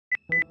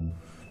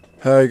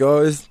Hey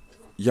guys,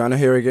 Yana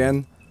here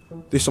again.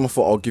 This time I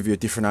thought I'll give you a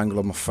different angle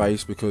of my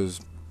face because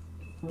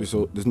there's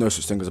no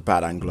such thing as a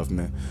bad angle of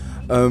me.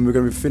 We're going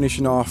to be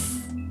finishing off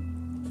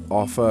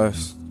our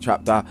first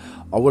chapter.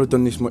 I would have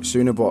done this much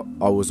sooner, but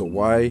I was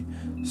away.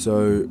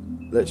 So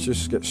let's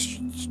just get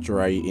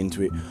straight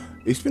into it.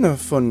 It's been a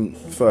fun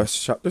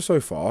first chapter so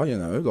far, you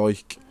know,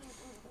 like...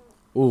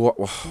 Oh,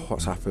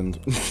 what's happened?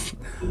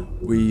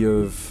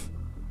 We've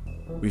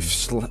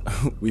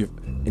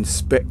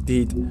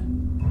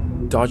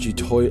inspected dodgy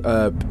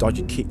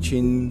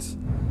kitchens,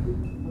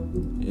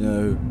 you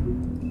know,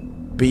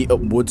 beat up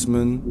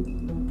woodsmen,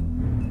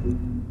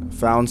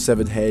 found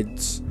severed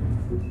heads,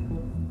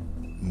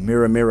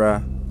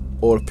 mirror,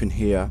 all up in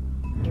here,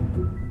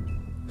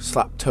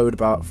 slapped Toad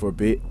about for a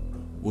bit,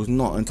 was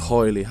not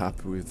entirely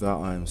happy with that,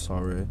 I am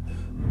sorry.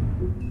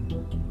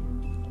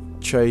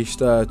 Chased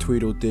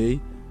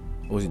Tweedledee,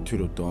 or was it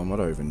Tweedledum? I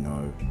don't even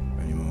know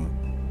anymore.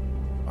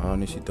 I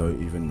honestly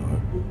don't even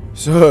know.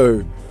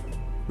 So,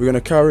 we're going to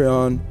carry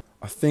on.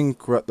 I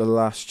think we're at the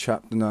last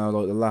chapter now,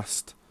 like the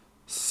last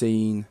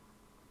scene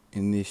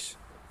in this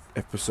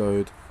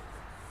episode.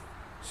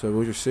 So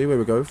we'll just see where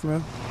we go from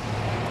here.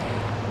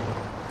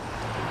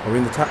 Are we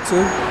in the taxi?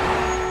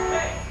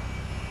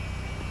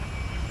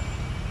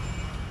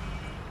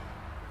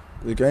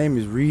 The game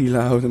is really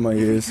loud in my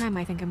ears. Every time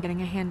I think I'm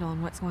getting a handle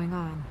on what's going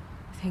on,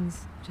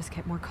 things just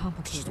get more It's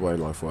complicated. just the way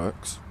life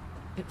works.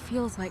 It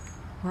feels like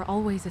we're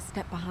always a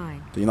step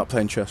behind. You're not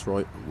playing chess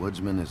right. The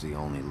woodsman is the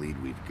only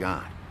lead we've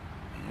got,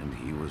 and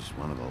he was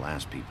one of the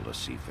last people to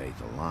see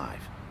Faith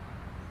alive.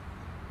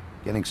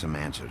 Getting some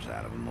answers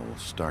out of him will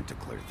start to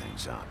clear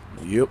things up.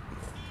 Yep,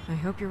 I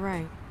hope you're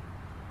right.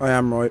 I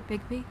am right.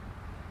 Bigby,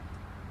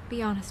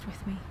 be honest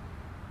with me.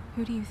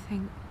 Who do you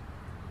think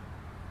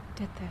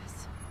did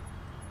this?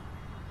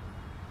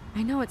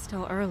 I know it's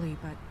still early,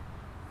 but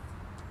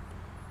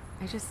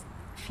I just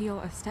feel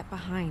a step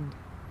behind.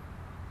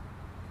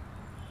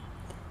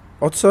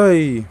 I'd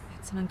say...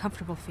 It's an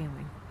uncomfortable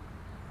feeling.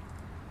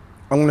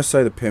 I'm going to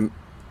say the pimp.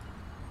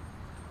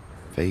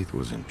 Faith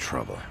was in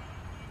trouble.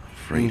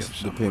 Afraid of The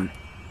someone. pimp.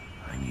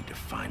 I need to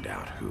find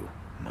out who.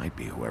 Might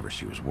be whoever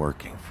she was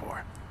working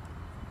for.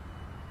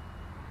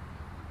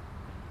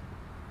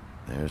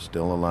 There's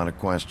still a lot of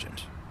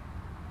questions.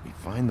 We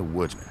find the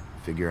woodsman,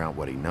 figure out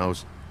what he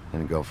knows,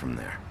 and go from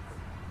there.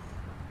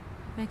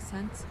 Makes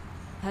sense.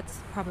 That's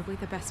probably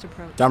the best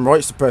approach. Damn right,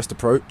 it's the best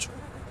approach.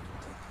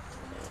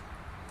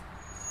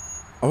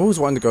 I've always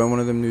wanted to go in one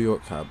of them New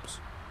York cabs.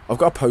 I've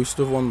got a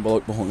poster of one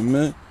like behind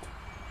me.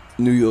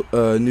 New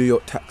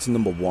York taxi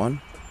number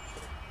 1.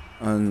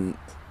 And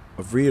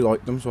I've really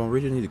liked them, so I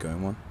really need to go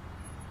in one.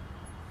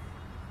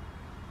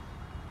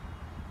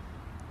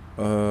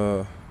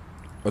 I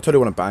totally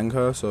want to bang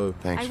her, so...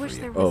 Thanks I for wish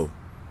you. there was...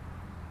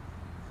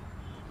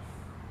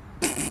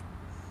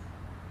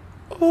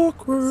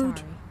 Awkward.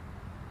 Sorry.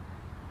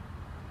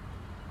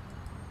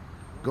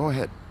 Go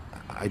ahead.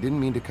 I didn't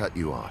mean to cut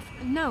you off.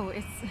 No,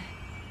 it's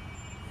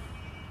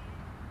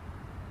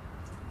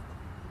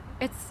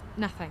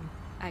nothing.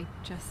 I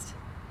just...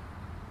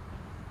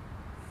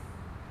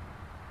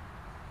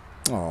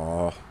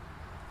 Aww.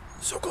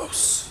 So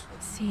close.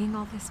 Seeing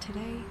all this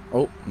today,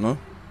 Oh, no.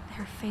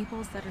 there are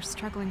fables that are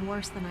struggling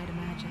worse than I'd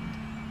imagined.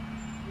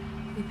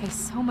 We pay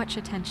so much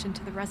attention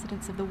to the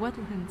residents of the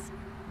woodlands.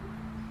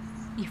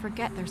 You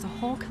forget there's a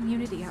whole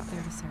community out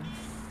there to serve.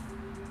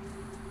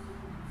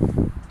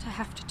 To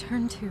have to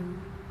turn to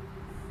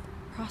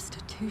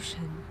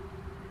prostitution.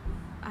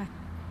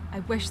 I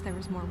wish there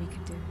was more we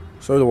could do.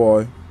 So do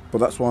I. But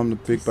that's why I'm the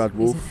big This bad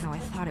wolf. isn't how I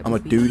thought it I'm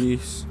would a be. do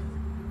this.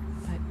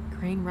 But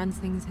Crane runs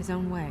things his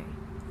own way.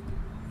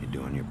 You're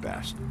doing your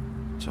best.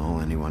 It's all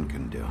anyone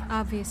can do.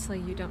 Obviously,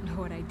 you don't know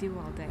what I do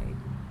all day.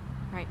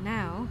 Right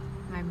now,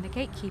 I'm the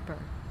gatekeeper,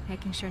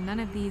 making sure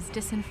none of these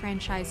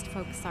disenfranchised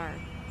folks are,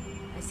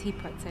 as he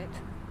puts it,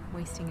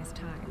 wasting his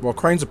time. Well,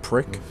 Crane's a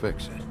prick. We'll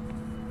fix it.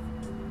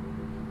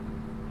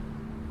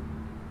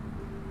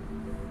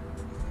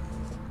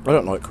 I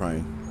don't like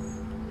Crane.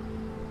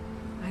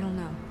 I don't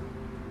know.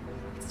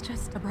 It's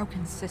just a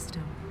broken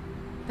system.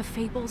 The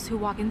fables who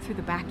walk in through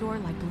the back door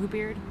like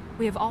Bluebeard,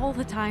 we have all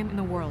the time in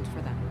the world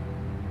for them.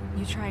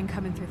 You try and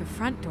come in through the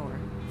front door,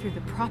 through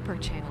the proper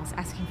channels,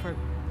 asking for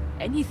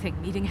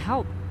anything, needing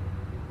help.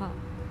 Well,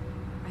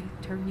 I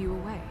turn you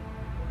away.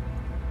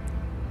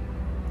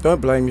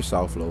 Don't blame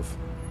yourself, love.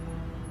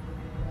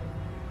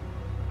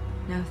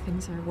 Now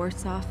things are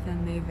worse off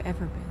than they've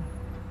ever been.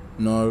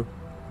 No,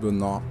 they're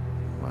not.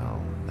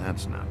 Well,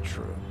 that's not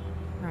true.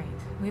 Right.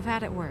 We've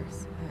had it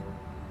worse,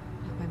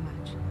 but not by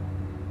much.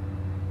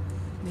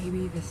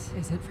 Maybe this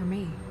isn't for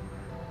me.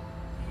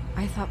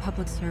 I thought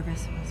public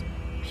service was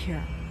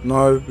pure.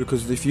 No,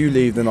 because if you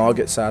leave, then I'll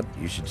get sad.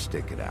 You should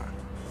stick it out.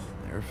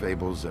 There are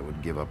fables that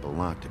would give up a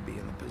lot to be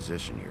in the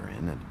position you're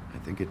in, and I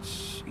think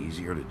it's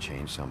easier to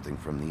change something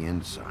from the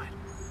inside.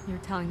 You're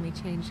telling me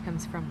change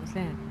comes from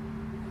within.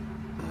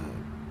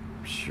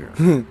 Sure.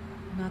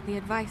 Not the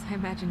advice I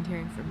imagined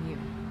hearing from you.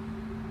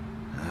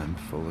 I'm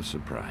full of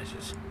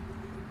surprises.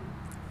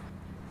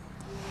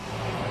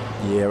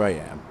 Yeah, I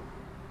am.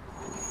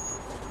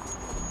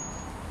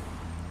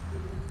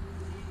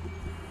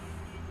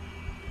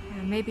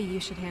 Maybe you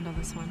should handle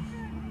this one.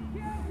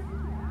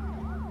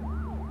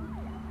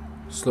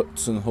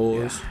 Sluts and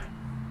whores.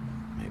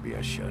 Yeah, maybe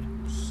I should.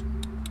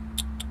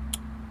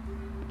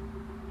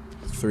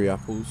 3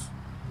 apples.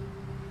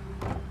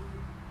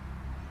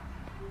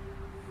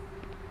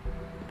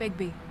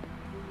 Bigby.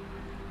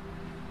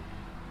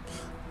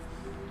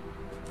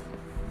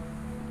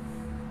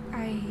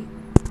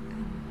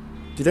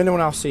 Did anyone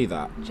else see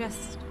that?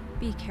 Just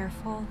be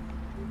careful.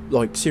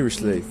 Like,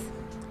 seriously. Please.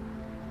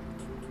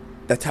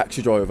 The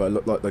taxi driver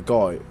looked like the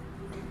guy.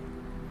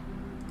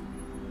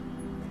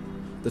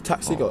 The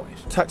taxi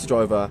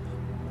driver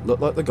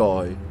looked like the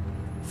guy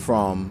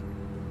from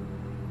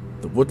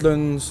the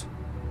Woodlands.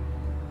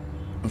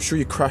 I'm sure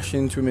you crash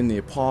into him in the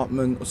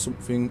apartment or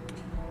something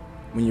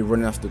when you're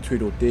running after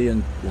Tweedledee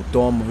or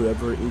Dom or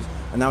whoever it is.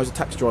 And now he's a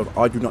taxi driver.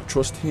 I do not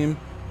trust him.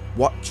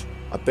 Watch.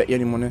 I bet you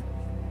any money.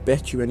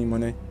 Bet you any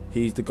money.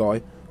 He's the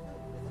guy.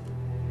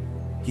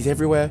 He's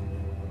everywhere.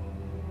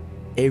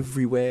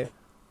 Everywhere.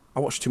 I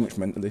watch too much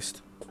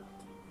Mentalist.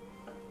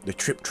 The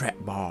Trip Trap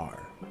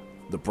Bar.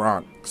 The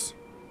Bronx.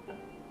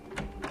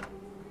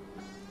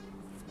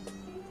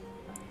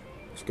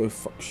 Let's go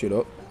fuck shit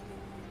up.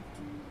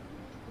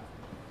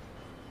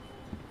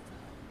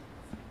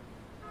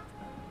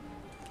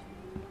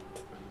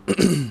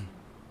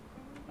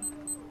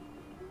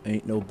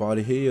 Ain't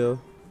nobody here.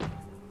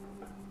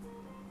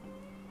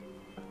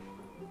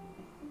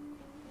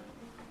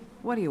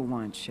 What do you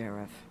want,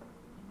 Sheriff?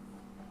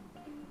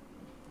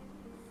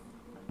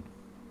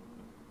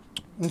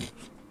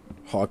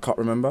 I can't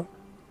remember.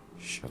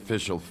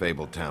 Official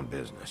Fabletown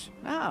business.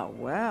 Oh,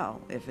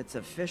 well, if it's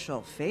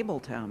official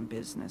Fabletown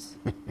business.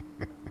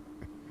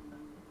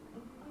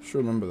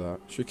 She'll remember that.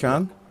 She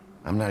can.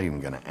 I'm not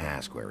even gonna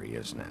ask where he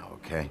is now,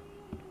 okay?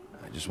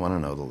 I just want to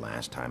know the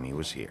last time he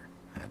was here.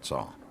 That's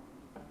all.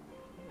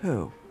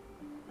 Who?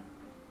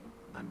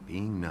 I'm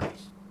being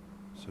nice,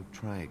 so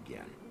try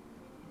again.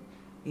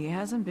 He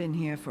hasn't been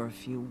here for a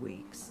few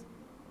weeks.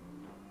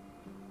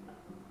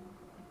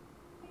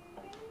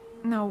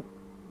 No,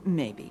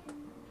 maybe.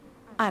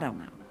 I don't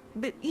know.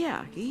 But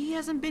yeah, he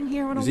hasn't been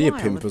here in a while. Is he a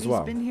pimp as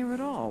well? He's been here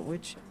at all,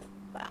 which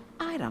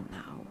I don't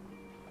know.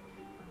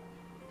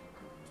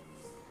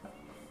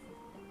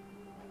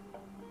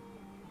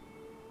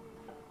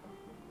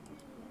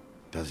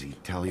 Does he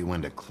tell you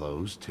when to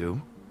close,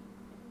 too?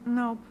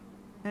 Nope.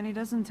 And he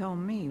doesn't tell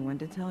me when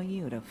to tell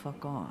you to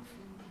fuck off.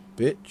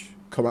 Bitch,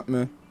 come at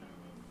me.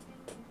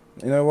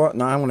 You know what?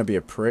 Now I want to be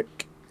a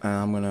prick. And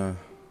I'm gonna...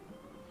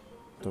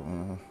 Don't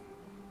wanna...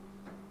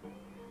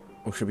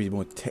 Or should I be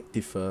more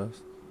detective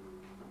first?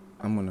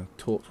 I'm gonna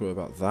talk to her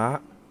about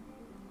that.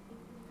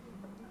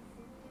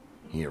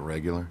 He a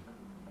regular?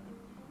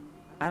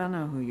 I don't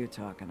know who you're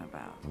talking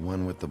about. The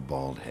one with the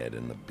bald head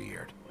and the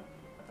beard.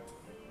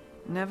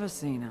 Never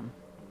seen him.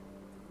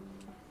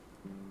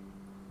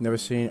 Never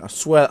seen... I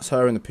swear that's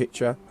her in the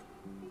picture.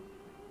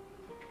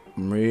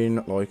 I'm really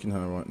not liking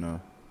her right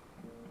now.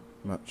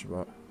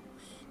 Matchbox.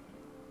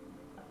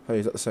 Hey,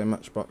 is that the same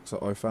matchbox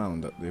that I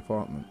found at the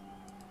apartment?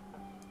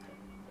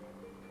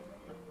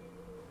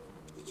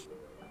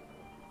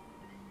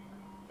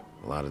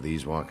 A lot of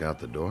these walk out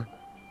the door?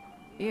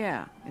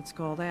 Yeah, it's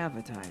called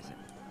advertising.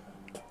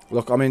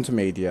 Look, I'm into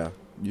media.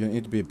 You don't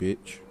need to be a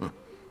bitch.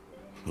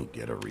 You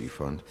get a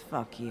refund?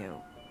 Fuck you.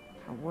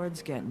 The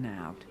word's getting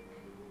out.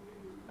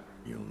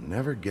 You'll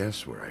never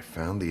guess where I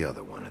found the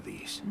other one of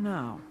these.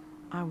 No,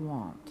 I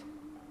won't.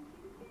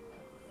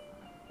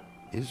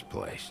 His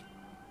place.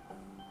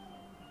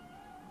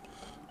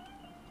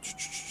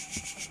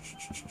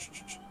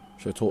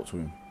 Should I talk to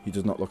him? He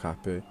does not look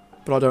happy.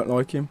 But I don't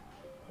like him.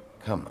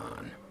 Come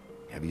on.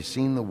 Have you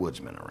seen the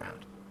woodsman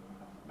around?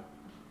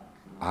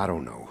 I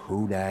don't know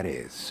who that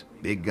is.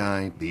 Big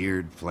guy,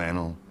 beard,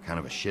 flannel, kind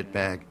of a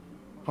shitbag.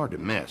 Hard to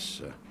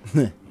miss.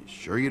 You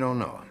sure you don't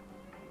know him?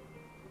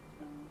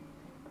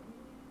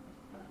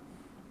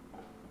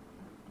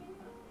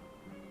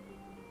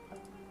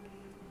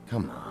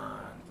 Come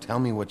on, tell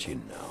me what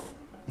you know.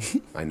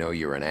 I know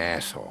you're an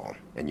asshole,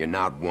 and you're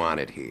not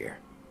wanted here.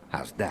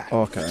 How's that?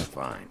 Okay.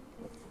 Fine.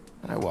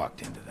 I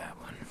walked into that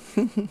one.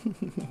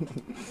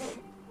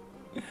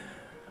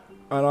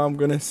 And I'm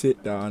gonna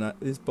sit down at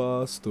this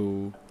bar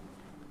stool.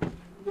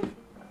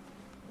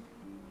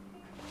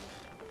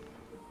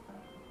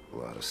 A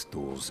lot of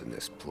stools in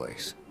this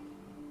place.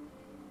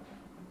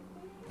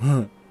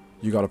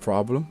 You got a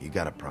problem? You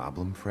got a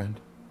problem, friend?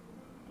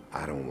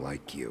 I don't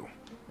like you,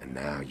 and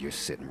now you're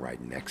sitting right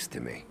next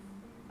to me.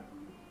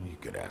 You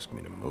could ask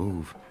me to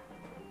move.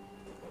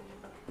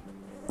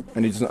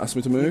 And he doesn't ask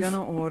me to You move?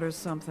 gonna order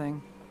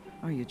something?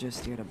 Or you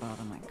just here to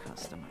bother my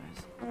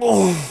customers?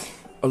 Oh,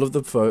 I love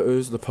the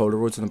photos, the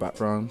Polaroids in the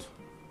background.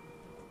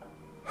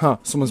 Huh,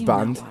 someone's You know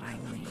banned. what I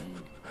mean.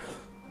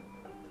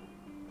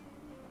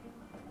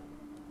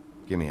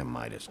 Give me a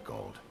Midas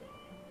gold.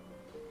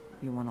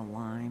 You want a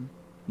lime?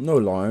 No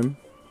lime.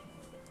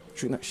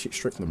 Drinking that shit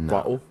straight from the No.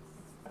 bottle.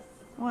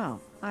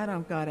 Well, I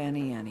don't got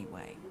any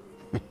anyway.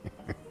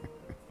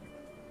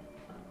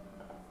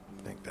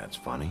 Think that's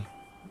funny?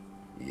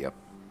 Yep.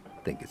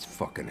 Think it's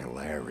fucking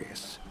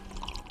hilarious.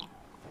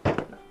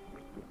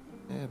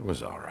 It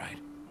was all right.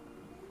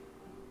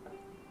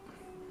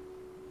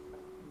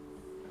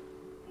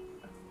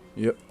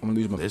 Yep, I'm gonna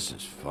lose my. This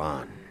is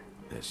fun.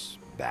 This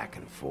back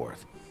and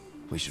forth.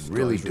 We should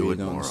really do it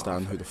don't more understand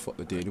often. who the fuck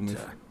they're dealing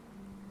with.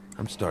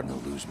 I'm starting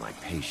to lose my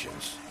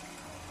patience.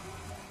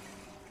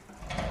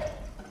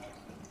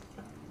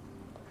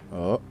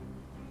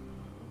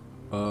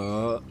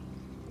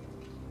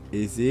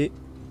 Is it?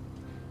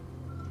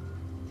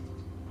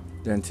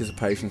 The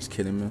anticipation's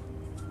killing me.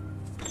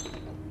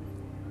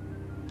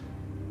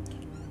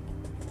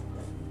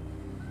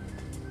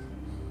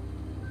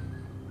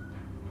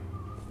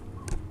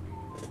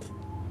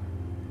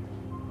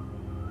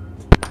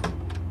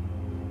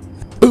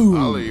 Boom!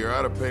 Ollie, you're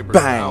out of paper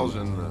Bang. towels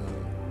and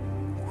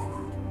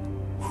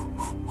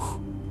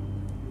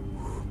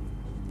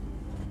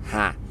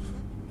Ha!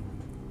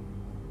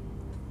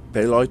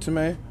 They lied to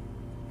me.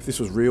 If this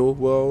was real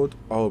world,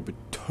 I would be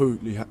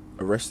totally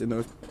arresting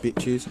those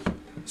bitches.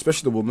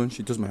 Especially the woman.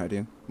 She does my head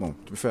in. Well,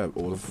 to be fair,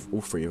 all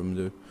three of them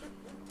do.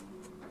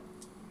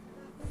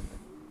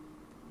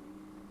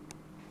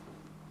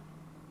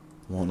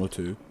 One or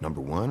two. Number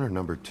 1 or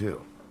number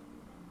 2?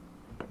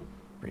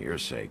 For your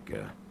sake,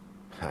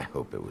 I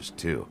hope it was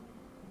 2.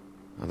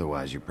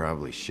 Otherwise, you're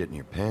probably shitting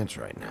your pants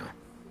right now.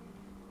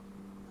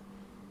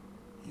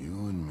 you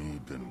and me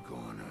been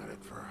going at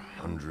it for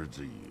hundreds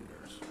of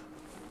years.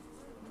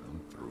 I'm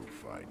through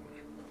fighting.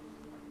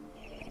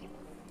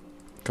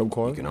 Come You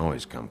quiet. can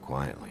always come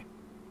quietly.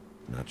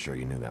 Not sure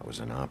you knew that was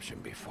an option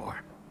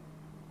before.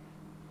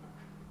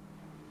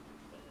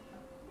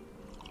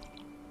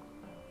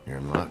 You're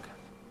in luck.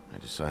 I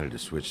decided to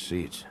switch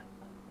seats.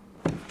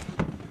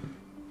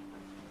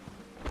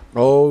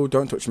 Oh,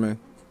 don't touch me.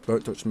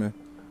 Don't touch me.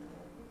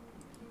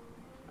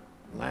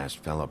 Last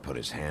fella put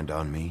his hand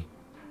on me.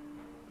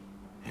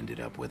 Ended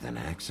up with an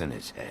axe in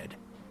his head.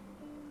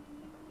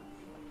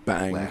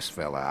 Bang. Last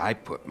fella I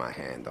put my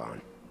hand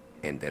on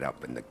ended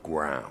up in the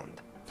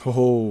ground.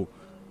 Oh.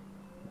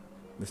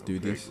 Let's do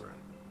Okay, this. Brent.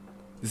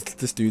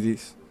 Let's do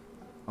this.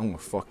 I'm gonna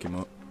fuck him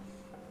up.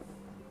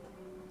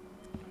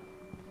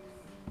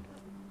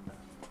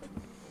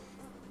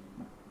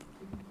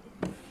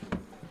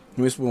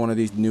 He must be one of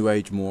these new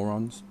age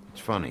morons.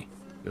 It's funny.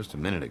 Just a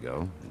minute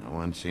ago, no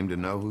one seemed to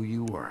know who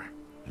you were.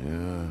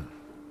 Yeah,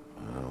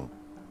 well,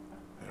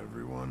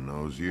 everyone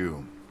knows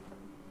you.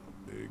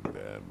 Big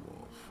bad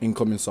wolf.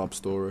 Incoming sob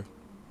story.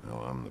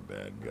 Now I'm the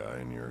bad guy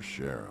and you're a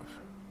sheriff.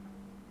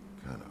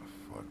 What kind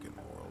of fucking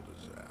world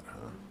is that,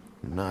 huh?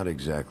 Not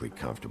exactly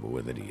comfortable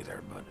with it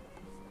either, but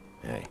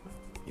hey,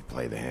 you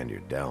play the hand you're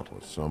dealt.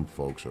 Well, some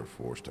folks are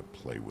forced to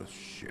play with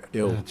shit.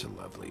 Yo. That's a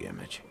lovely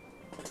image.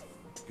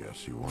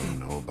 Guess you want to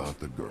know about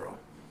the girl.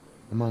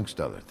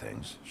 Amongst other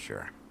things,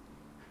 sure.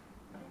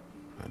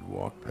 I'd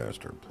walked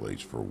past her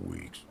place for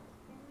weeks.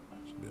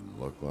 She didn't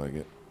look like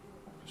it.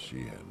 She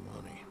had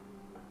money.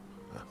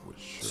 I was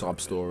sure Sob of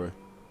it. story.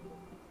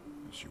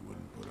 She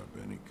wouldn't put up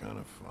any kind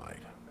of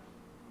fight.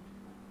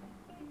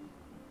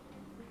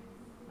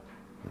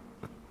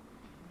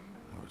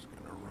 I was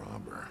gonna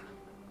rob her.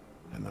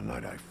 And the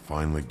night I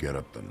finally get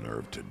up the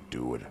nerve to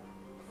do it,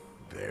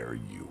 there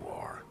you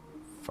are,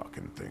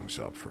 fucking things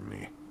up for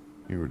me.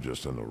 You were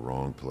just in the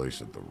wrong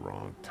place at the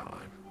wrong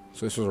time.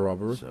 So this was a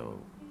robbery? So,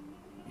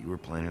 you were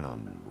planning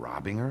on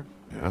robbing her?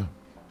 Yeah?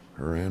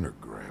 Her and her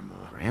grandma.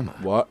 Grandma?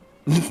 What?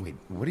 Wait,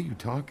 what are you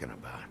talking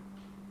about?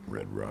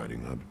 Red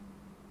Riding Hood.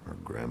 Her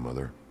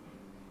grandmother.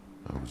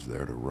 I was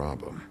there to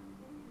rob them.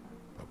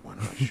 But when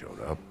I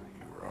showed up,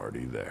 you were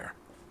already there.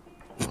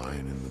 Lying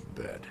in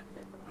the bed.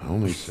 I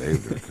only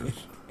saved her because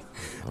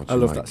I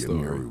love might that give me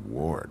a story.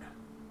 reward.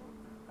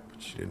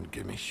 But she didn't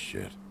give me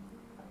shit.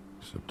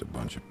 Except a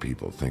bunch of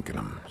people thinking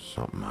I'm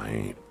something I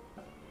ain't.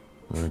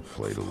 I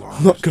played along.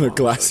 I'm not as gonna long as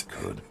glass. I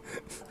could.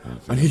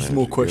 I need some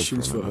more managed to get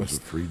questions from it was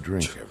first. A free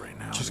drink every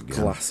now Just and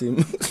again. glass him.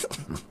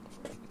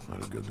 Not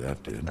as good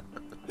that did.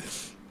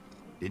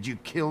 Did you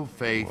kill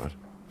Faith? What?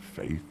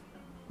 Faith?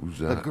 Who's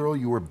The that? girl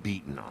you were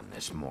beaten on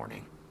this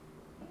morning.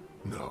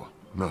 No.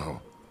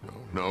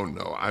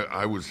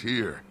 I was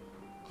here.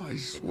 I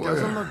swear.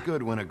 Doesn't look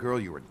good when a girl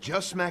you were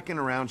just smacking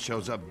around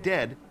shows up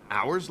dead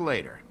hours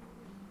later.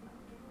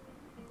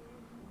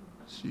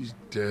 She's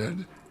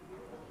dead?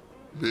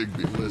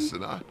 Bigby,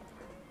 listen, I'm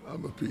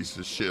a piece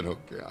of shit,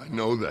 okay? I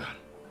know that.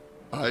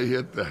 I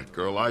hit that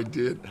girl, I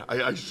did.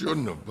 I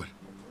shouldn't have, but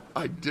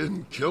I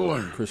didn't kill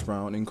her. Chris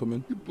Brown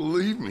incoming. You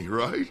believe me,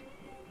 right?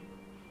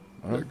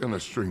 They're gonna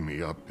string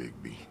me up,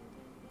 Bigby.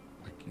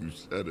 Like you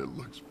said, it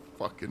looks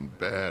fucking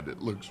bad. It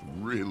looks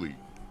really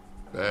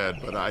bad,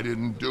 but I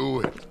didn't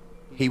do it.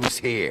 He was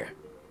here.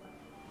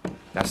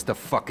 That's the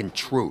fucking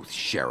truth,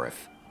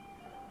 Sheriff.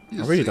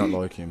 You I really see? don't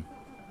like him.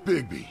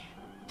 Bigby,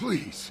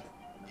 please.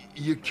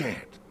 You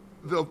can't.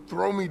 They'll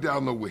throw me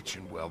down the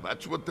witching well.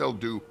 That's what they'll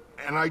do.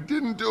 And I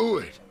didn't do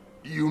it.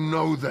 You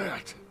know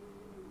that.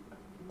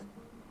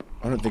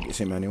 I don't think it's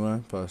him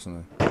anyway,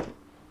 personally.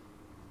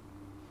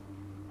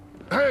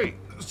 Hey,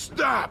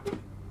 stop!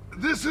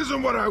 This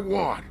isn't what I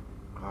want.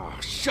 Oh,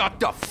 shut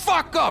the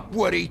fuck up,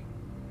 Woody!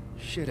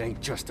 Shit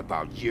ain't just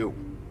about you.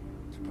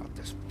 It's about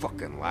this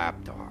fucking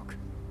lapdog.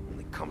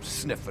 come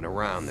sniffing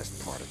around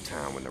this part of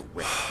town when the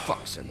rich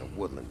fucks in the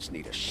woodlands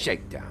need a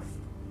shakedown.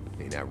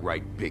 Ain't that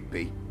right,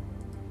 Bigby?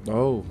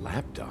 Oh.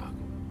 Lapdog?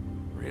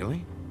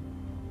 Really?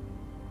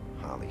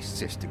 Holly's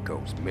sister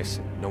goes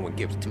missing. No one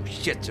gives two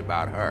shits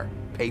about her.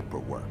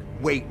 Paperwork,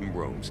 waiting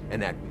rooms,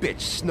 and that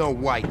bitch Snow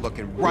White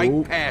looking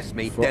right past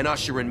me, then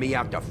ushering me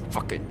out the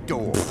fucking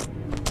door.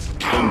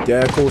 You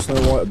dare call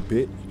Snow White a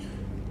bitch?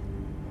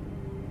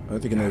 I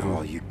don't think he knows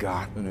all you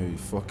got. I don't know who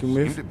he's fucking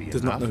with.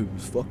 Does not know who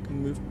he's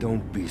fucking with.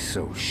 Don't be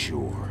so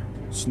sure.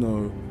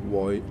 Snow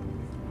White.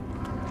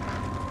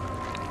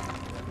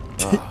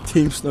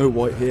 Team Snow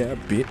White here,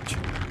 bitch.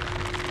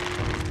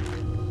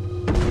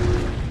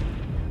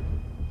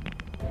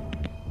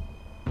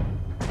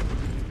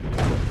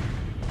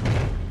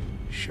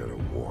 Should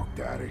have walked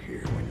out of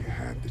here when you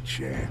had the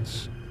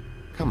chance.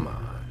 Come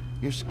on,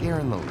 you're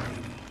scaring the lady.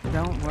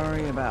 Don't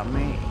worry about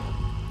me.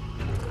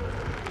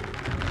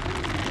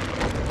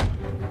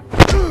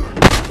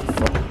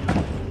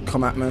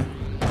 Come at me.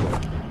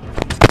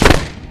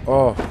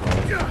 Oh.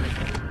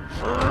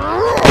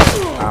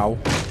 Ow.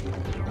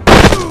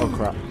 Oh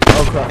crap.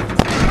 Oh crap.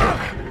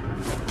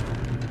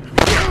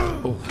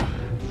 Oh.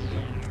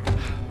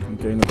 I'm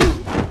getting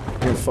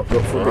fucked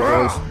up for a bit,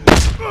 guys.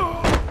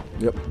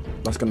 Yep,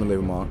 that's gonna leave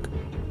a mark.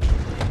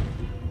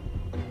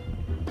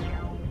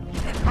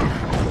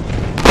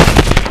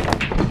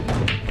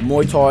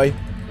 Muay Thai.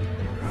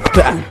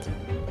 Okay,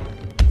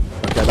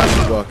 that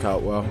didn't work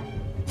out well.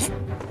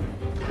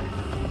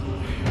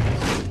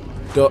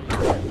 Duck.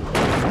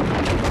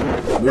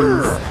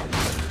 Move.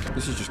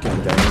 This is just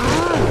getting dangerous.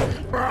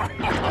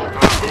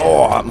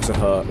 Oh, that must have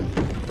hurt.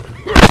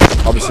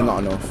 Obviously not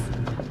enough.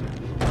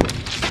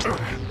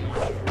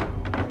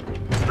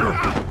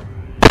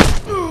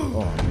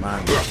 Oh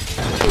man.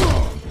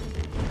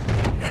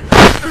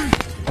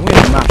 I'm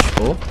getting mashed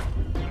up.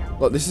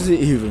 Look, this isn't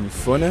even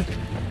funny.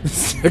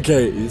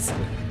 Okay, it is.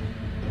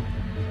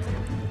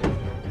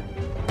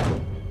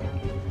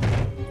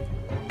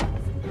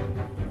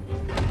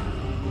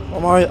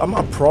 I'm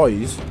a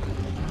prize.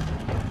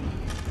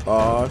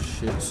 Oh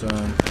shit,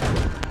 son.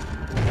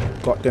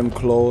 Got them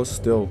claws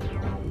still.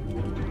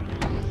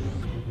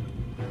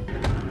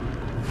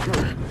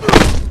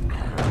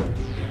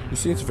 You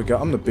seem to forget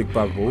I'm the big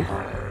bad wolf.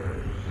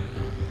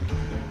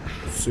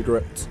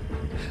 Cigarette.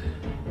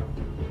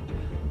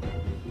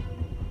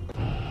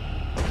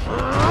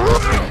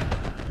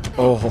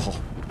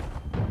 Oh.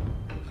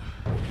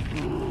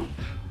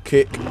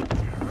 Kick.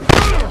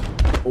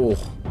 Oh.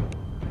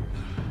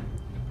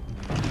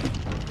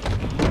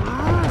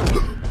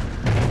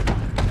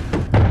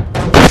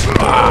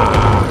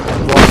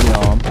 Right in the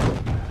arm.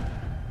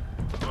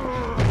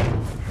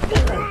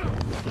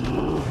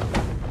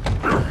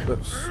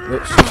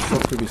 Let's just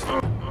fuck with this.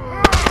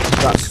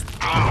 That's.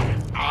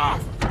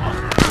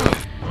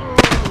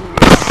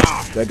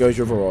 There goes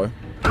your other eye.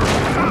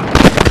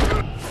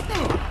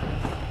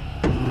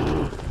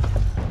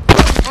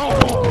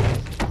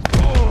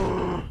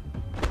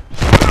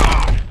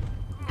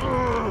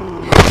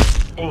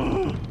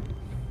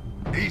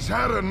 He's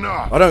had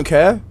enough. I don't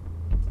care.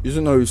 He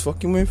doesn't know who he's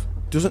fucking with.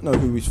 Doesn't know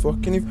who he's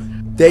fucking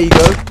with. There you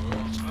go.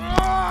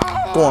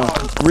 Go on.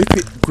 Grip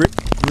it. Grip it.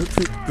 Grip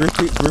it.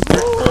 Grip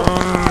it.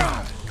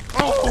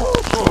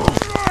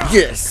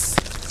 Yes.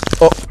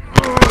 Up.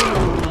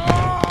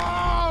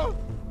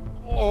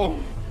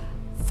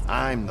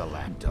 I'm the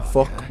lapdog.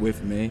 Fuck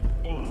with me.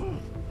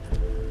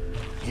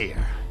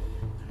 Here.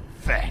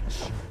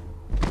 Fetch.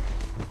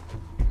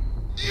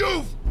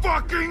 You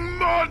fucking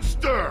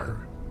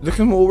monster! Look at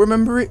them all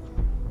remember it.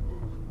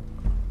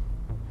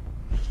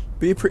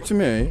 Be a prick to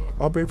me,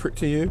 I'll be a prick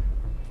to you.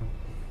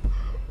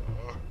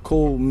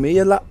 Call me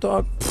a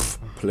lapdog? Pfft,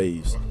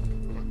 please.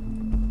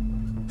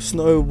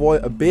 Snow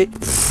White a bitch?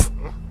 Pfft.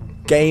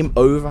 Game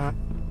over.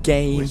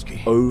 Game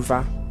Whiskey.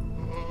 over.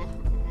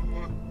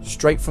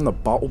 Straight from the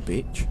bottle,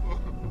 bitch.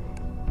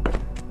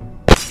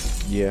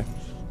 Yeah.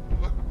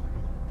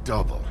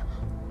 Double.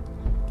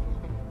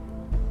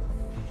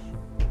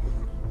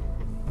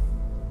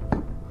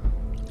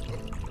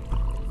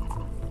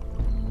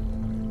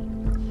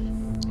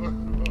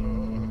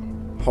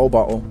 Whole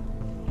bottle.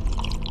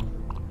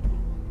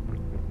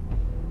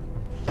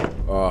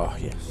 Oh,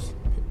 yes.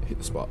 Hit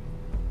the spot.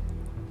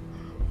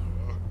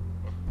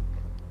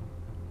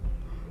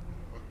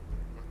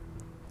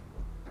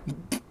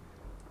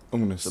 I'm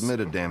gonna Submit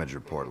a damage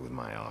report with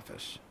my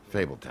office.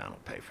 Fabletown will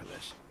pay for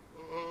this.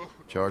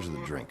 Charge of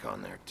the drink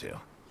on there, too.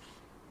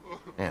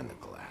 And the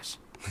glass.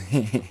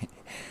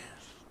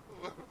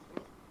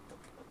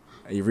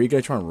 Are you really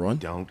gonna try and run?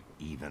 Don't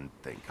even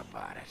think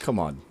about it. Come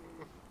on.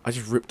 I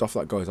just ripped off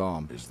that guy's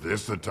arm. Is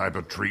this the type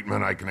of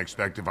treatment I can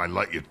expect if I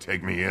let you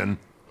take me in?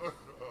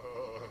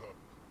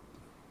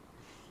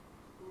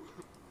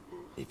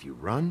 If you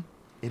run,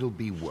 it'll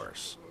be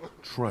worse.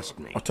 Trust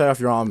me. I'll tear off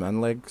your arm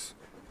and legs.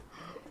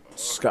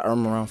 Scatter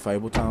them around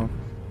Fabletown.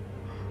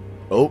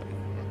 Oh.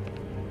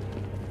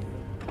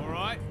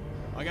 Alright,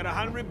 I got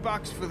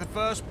 $100 for the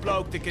first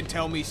bloke that can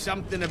tell me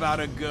something about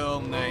a girl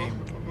named...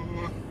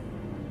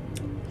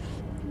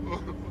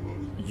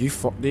 You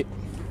fucked it.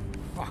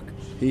 Fuck.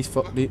 He's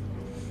fucked it.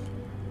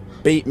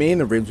 Beat me in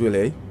the ribs, will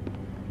he?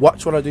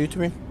 Watch what I do to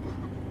him.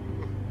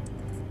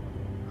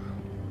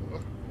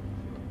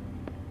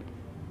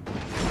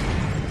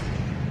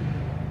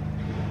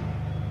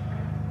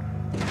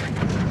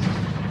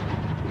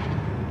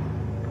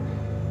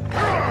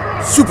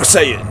 Super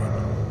Saiyan!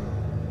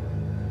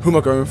 Who am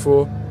I going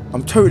for?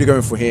 I'm totally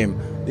going for him.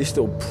 This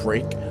little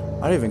prick.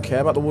 I don't even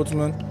care about the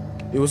woodsman.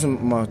 He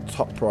wasn't my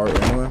top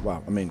priority anyway.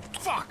 Well, I mean,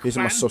 Fuck, he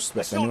wasn't my man. suspect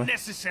That's anyway. not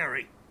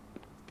necessary.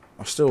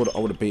 I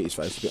would have beat his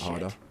face a bit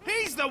harder.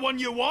 He's the one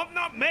you want,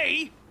 not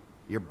me.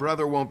 Your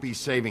brother won't be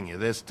saving you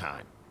this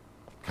time.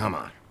 Come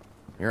on.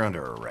 You're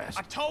under arrest.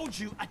 I told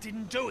you I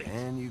didn't do it.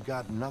 And you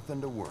got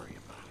nothing to worry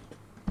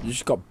about. You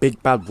just got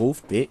big bad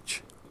wolf,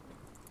 bitch.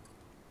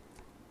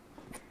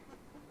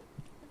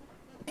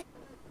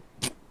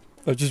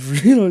 I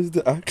just realised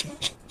that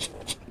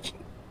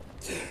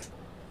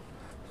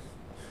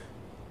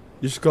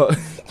you just got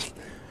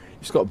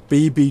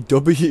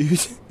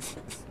BBWs.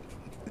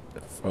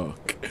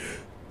 Fuck.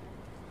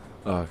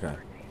 Oh, okay.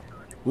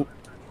 Oop.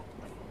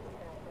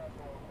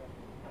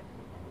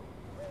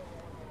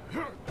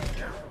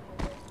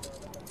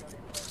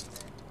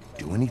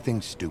 Do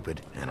anything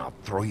stupid, and I'll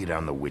throw you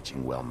down the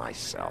witching well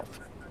myself.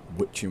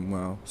 Witching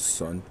well,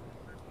 son.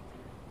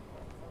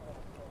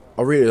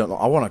 I really don't know.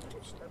 I want to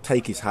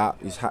take his hat.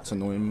 His hat's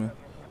annoying me.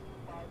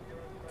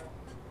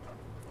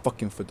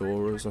 Fucking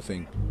fedoras, I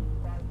think.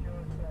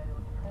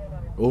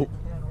 Oh.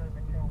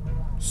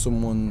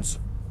 Someone's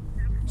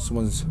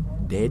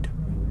dead.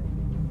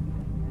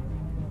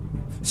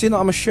 Seeing that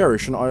I'm a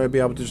sheriff, shouldn't I be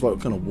able to just like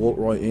kind of walk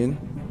right in?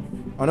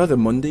 I know they're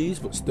Mondays,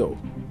 but still.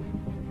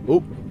 Oh,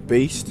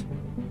 beast.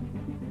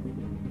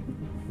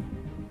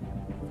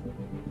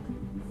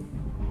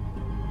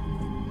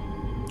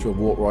 Should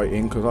walk right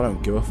in because I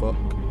don't give a fuck.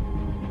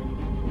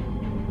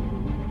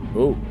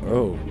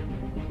 Oh.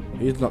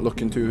 He's not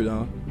looking too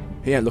down.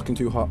 He ain't looking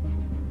too hot.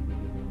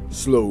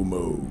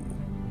 Slow-mo.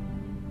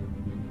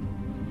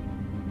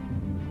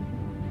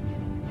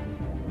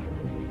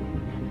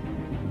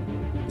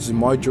 This is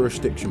my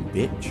jurisdiction,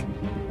 bitch.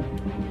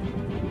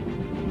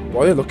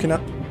 What are they looking at?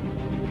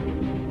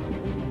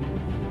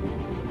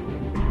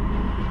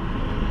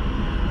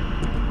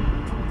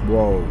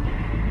 Whoa.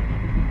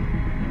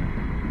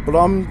 But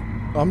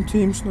I'm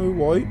Team Snow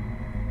White.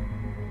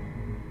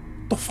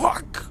 The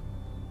fuck?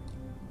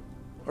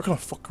 What kind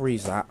of fuckery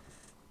is that?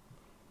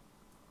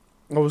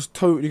 I was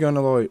totally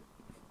gonna like...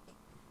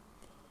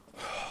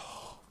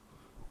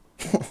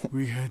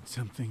 We had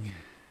something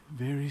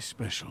very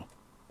special.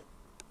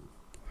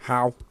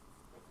 How?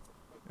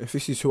 If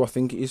this is who I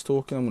think it is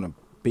talking, I'm gonna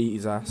beat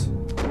his ass.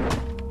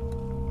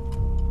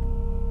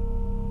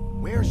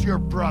 Where's your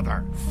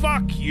brother?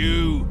 Fuck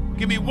you.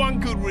 Give me one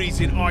good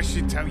reason I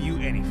should tell you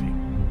anything.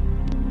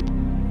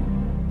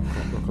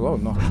 Look, I'll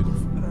knock you the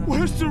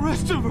Where's the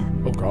rest of her?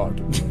 Oh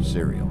god.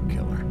 Serial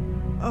killer.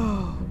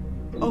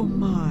 Oh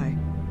my.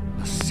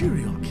 A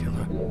serial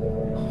killer?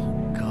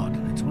 Oh, God,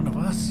 it's one of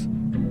us.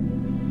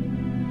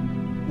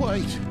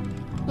 Wait,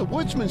 the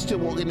woodsman's still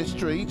walking the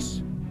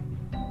streets.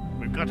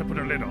 We've got to put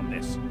a lid on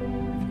this.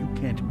 If you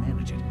can't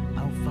manage it,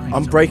 I'll find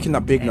I'm breaking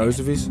that big nose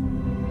of his.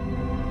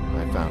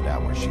 I found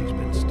out where she's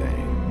been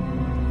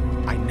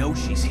staying. I know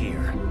she's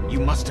here.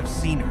 You must have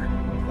seen her.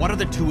 What are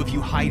the two of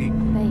you hiding?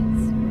 Thanks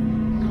for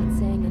not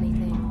saying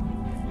anything.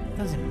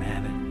 Doesn't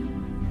matter.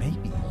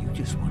 Maybe you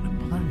just want to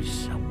punish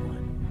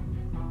someone.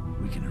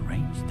 We can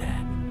arrange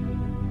that.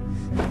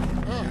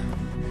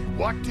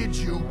 What did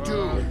you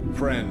do?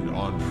 Friend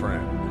on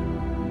friend.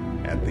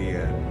 At the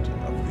end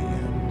of the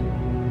end.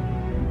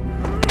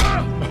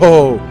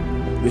 Oh,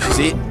 this is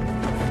it.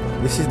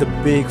 This is the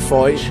big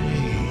fight.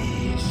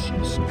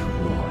 Jesus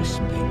Christ,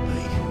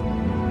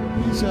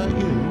 baby. Is that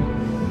you?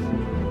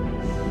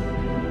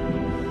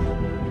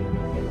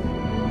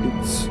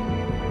 It's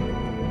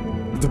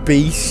the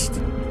beast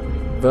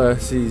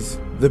versus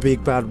the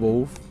big bad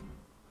wolf.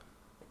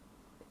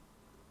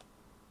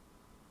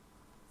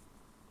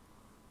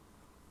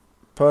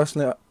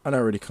 Personally, I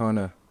don't really kind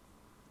of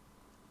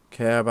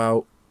care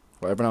about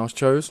what everyone else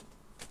chose.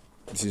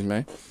 This is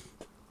me.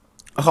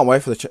 I can't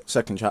wait for the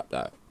second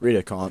chapter. Really,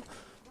 I can't.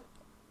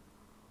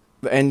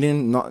 The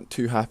ending, not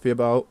too happy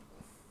about.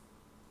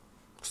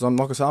 Because I'm,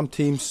 like I said, I'm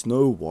Team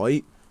Snow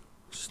White.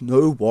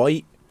 Snow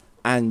White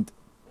and...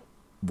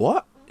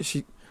 What? Is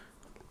she...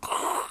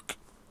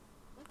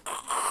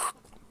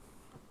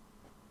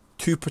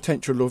 Two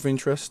potential love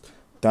interests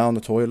down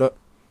the toilet.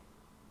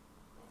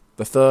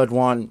 The third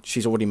one,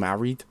 she's already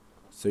married.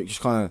 So it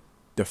just kind of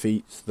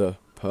defeats the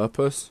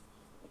purpose.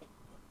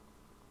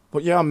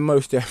 But yeah, I'm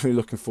most definitely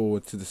looking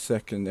forward to the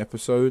second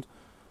episode.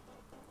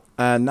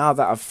 And now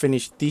that I've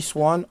finished this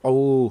one, I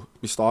will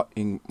be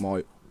starting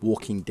my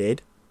Walking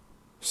Dead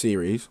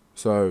series.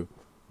 So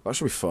that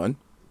should be fun.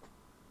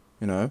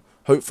 You know,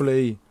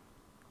 hopefully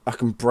I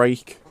can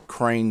break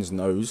Crane's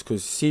nose,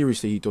 because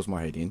seriously he does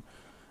my head in.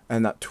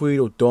 And that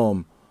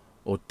Tweedledum,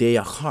 or D,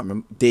 I can't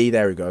remember. D,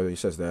 there we go, he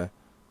says there.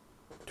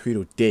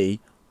 Tweedledee,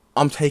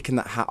 I'm taking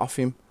that hat off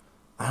him.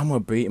 I'm going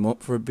to beat him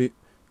up for a bit.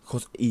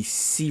 because he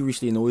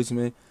seriously annoys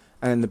me.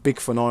 And the big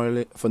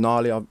finale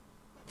at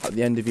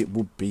the end of it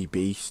would be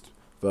Beast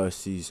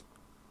versus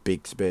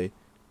Bigsby.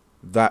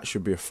 That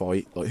should be a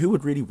fight. Like, who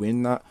would really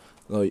win that?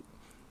 Like,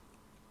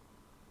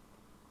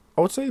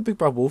 I would say the Big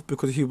Bad Wolf,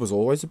 because he was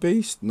always a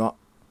beast, not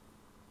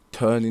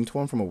turned into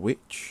one from a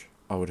witch,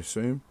 I would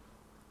assume.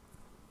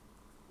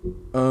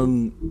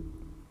 Oh,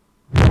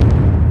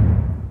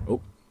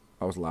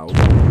 that was loud.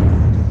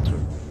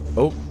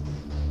 Oh,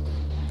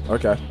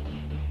 okay.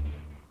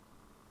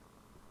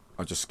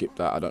 I just skipped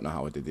that. I don't know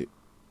how I did it,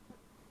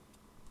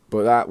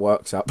 but that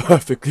works out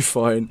perfectly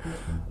fine.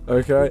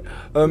 Okay.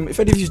 If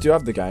any of you do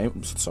have the game,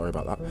 I'm sorry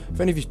about that. If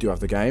any of you do have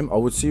the game, I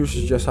would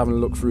seriously suggest having a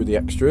look through the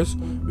extras,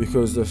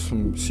 because there's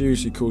some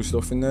seriously cool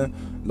stuff in there,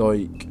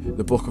 like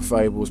the Book of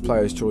Fables,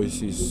 Player's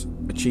Choices,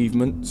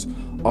 achievements.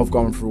 I've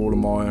gone through all of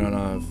mine,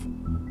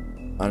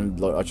 and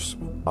like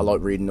I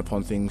like reading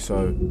upon things,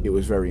 so it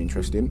was very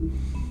interesting.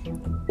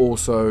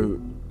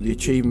 Also, the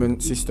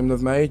achievement system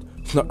they've made,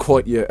 it's not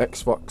quite your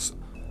Xbox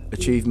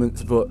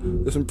achievements, but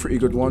there's some pretty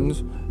good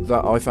ones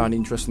that I found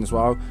interesting as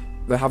well.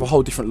 They have a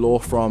whole different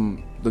lore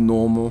from the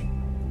normal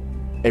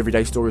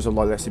everyday stories of,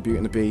 like, let's say, Beauty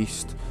and the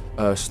Beast,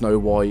 Snow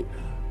White,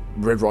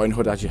 Red Riding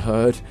Hood, as you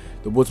heard.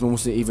 The woodsman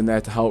wasn't even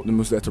there to help them,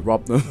 was there to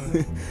rob them.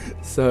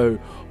 So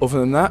other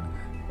than that,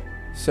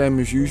 same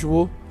as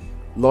usual,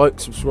 like,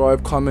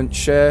 subscribe, comment,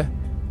 share.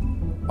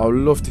 I would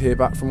love to hear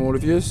back from all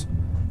of yous,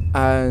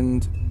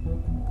 and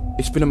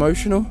it's been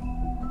emotional.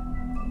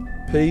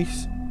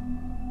 Peace.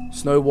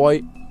 Snow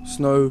White,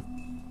 Snow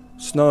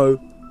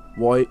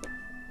White,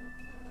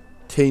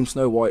 Team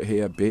Snow White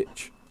here,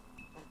 bitch.